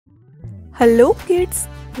Hello kids,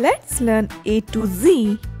 let's learn A to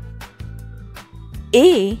Z.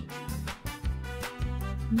 A,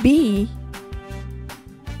 B,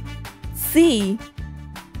 C,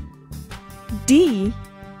 D,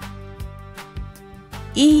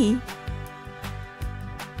 E,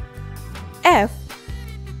 F,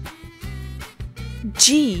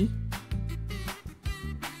 G,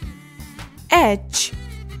 H,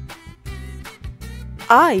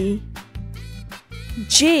 I,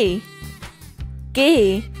 J,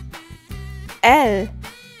 K, L,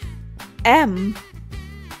 M,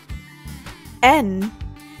 N,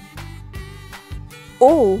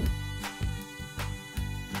 O,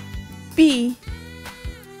 P,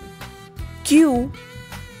 Q,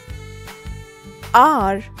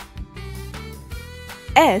 R,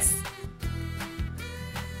 S,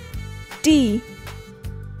 T,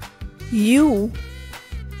 U,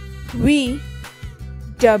 V,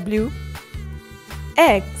 W,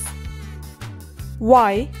 X,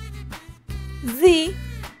 Y, Z.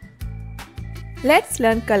 Let's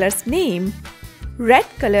learn colors name. Red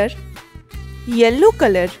color, yellow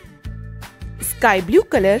color, sky blue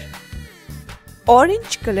color,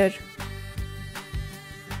 orange color,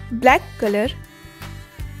 black color,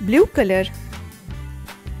 blue color,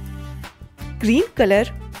 green color,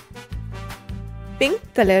 pink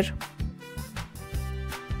color,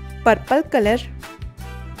 purple color,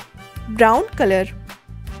 brown color,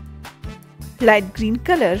 light green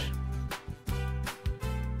color.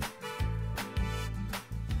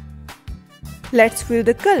 Let's fill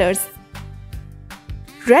the colors.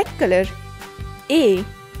 Red color, A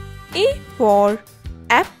for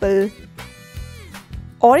apple.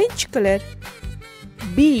 Orange color,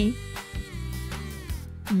 B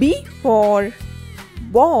for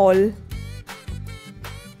ball.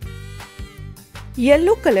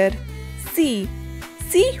 Yellow color, C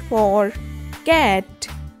for cat.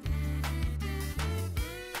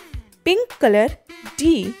 Pink color,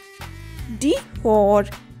 D for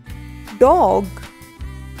dog.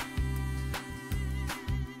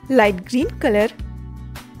 Light green color,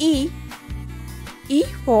 E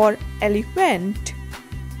for elephant.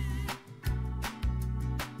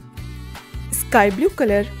 Sky blue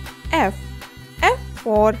color, F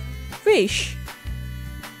for fish.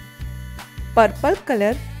 Purple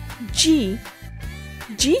color, G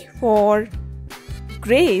for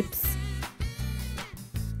grapes.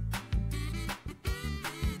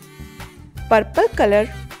 Purple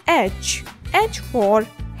color, H for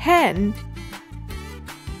hand.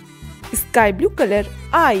 Sky blue color,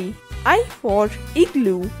 I for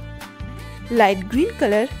igloo. Light green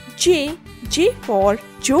color, J for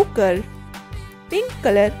joker. Pink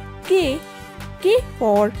color, K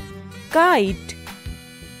for kite.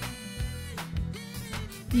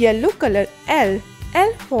 Yellow color, L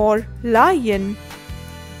for lion.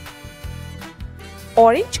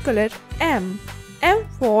 Orange color, M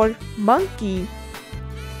for monkey.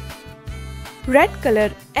 Red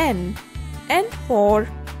color, N for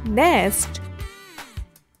nest.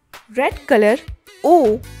 Red color,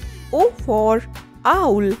 O for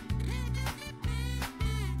owl.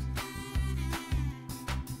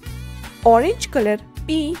 Orange color,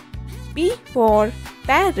 P for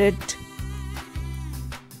parrot.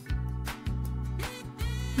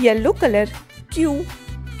 Yellow color, Q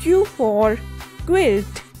for quilt.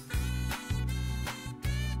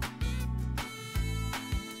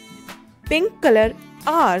 Pink color,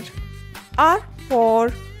 R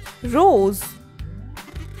for rose.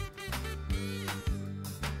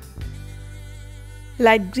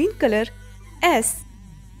 Light green color, S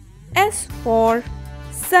for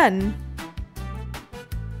sun.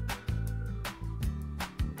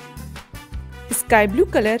 Sky blue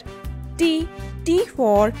color, T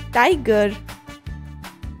for tiger.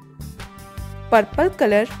 Purple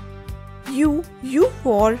color, U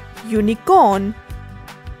for unicorn.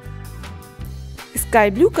 Sky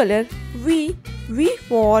blue color, V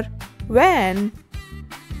for van.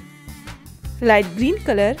 Light green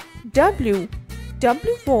color, W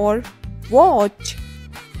for watch.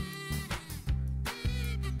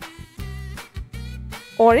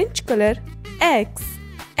 Orange color, X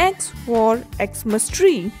for Xmas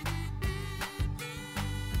tree.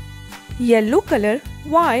 Yellow color,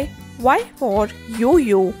 Y for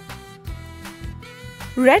yo-yo.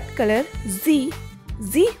 Red color, Z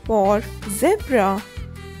for zebra.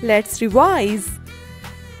 Let's revise.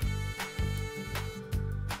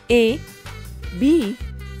 A, B,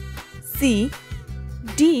 C,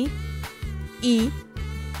 D, E,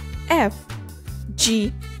 F,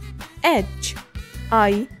 G, H,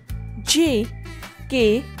 I, J,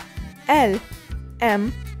 K, L,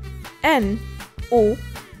 M, N, O,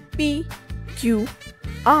 P, Q,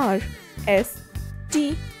 R, S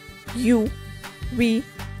T U V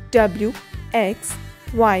W X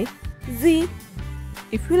Y Z.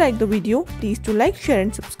 If you like the video, please do like, share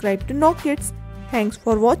and subscribe to Know Kids. Thanks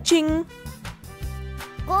for watching.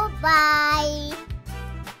 Goodbye.